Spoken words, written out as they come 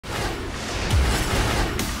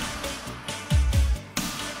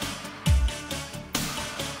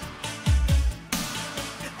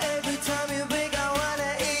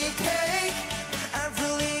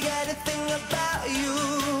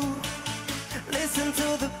listen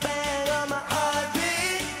to the bang of my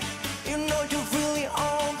heartbeat. You know you really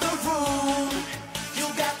own the room. You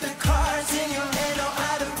got the cards in your hand, know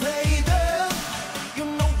how to play them. You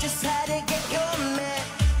know just how to get your man.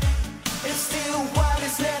 It's still wild,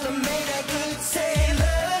 it's never made a good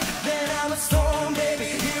sailor. Then I'm a storm, baby,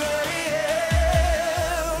 here I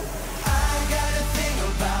am. I got a thing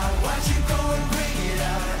about what you go and bring it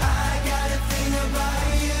out. I got a thing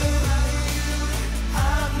about you.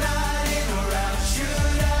 I'm not in or out,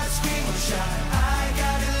 should I scream or shout? I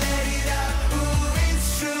gotta let it out, ooh, it's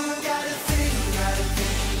true. Got a thing, got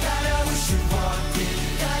a wish you walked in.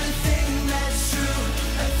 Got a thing that's true,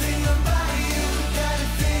 a thing about you. Got a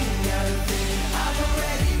thing, I've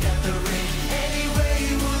already got the ring. Anyway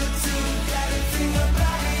you would too. Got a thing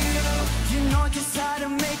about you. You know just how to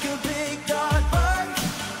make a big dog bark.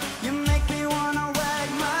 You make me wanna wag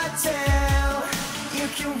my tail. You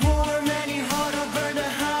can warm any heart or burn the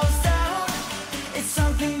house down. It's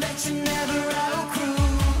something that you never outgrew.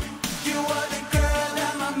 You are the girl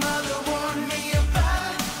that my mother warned me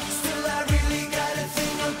about. Still I really got a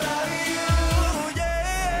thing about you,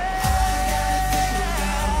 yeah. I got a thing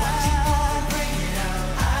about what you gonna bring it out.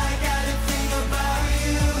 I got a thing about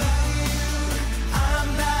you. I'm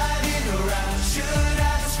not in or out, should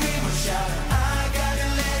I scream or shout? I gotta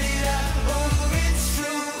let it out, oh it's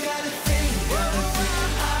true. Got a thing,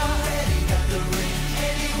 I already got the ring.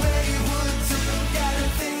 Anyway you would too. Got a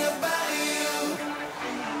thing about you.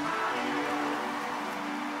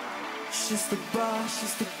 She's the boss,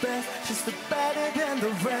 she's the best, she's the better than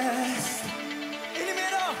the rest. In the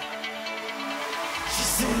middle.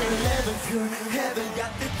 She's in 11th, pure heaven,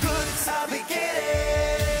 got the goods I be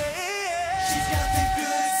getting. She's got the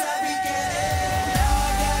goods I be getting. Now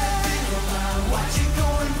I gotta think about what you go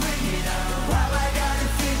and bring it out. While I gotta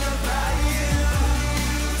think about you.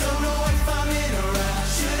 Don't know if I'm in or out.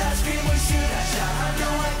 Should I scream or should I shout? I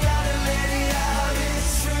know I gotta let it out.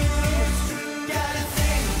 It's true. Got a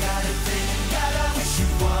thing, got a wish you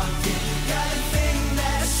walked in. Got a thing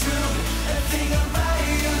that's true, a thing about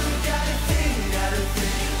you. Got a thing,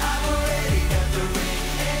 I've already got the ring.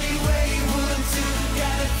 Anyway you would too.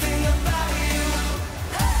 Got a thing about you.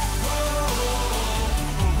 Whoa,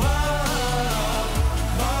 whoa,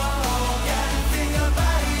 whoa. Got a thing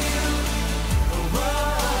about you. Whoa,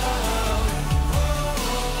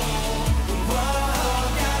 whoa,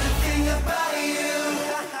 got a thing about you.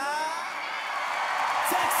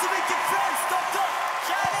 Tack så mycket friends, doktor!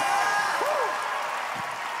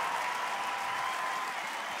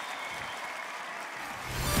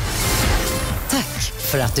 Tack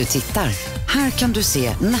för att du tittar. Här kan du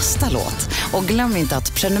se nästa låt. Och glöm inte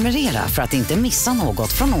att prenumerera för att inte missa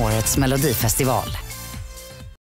något från årets Melodifestival.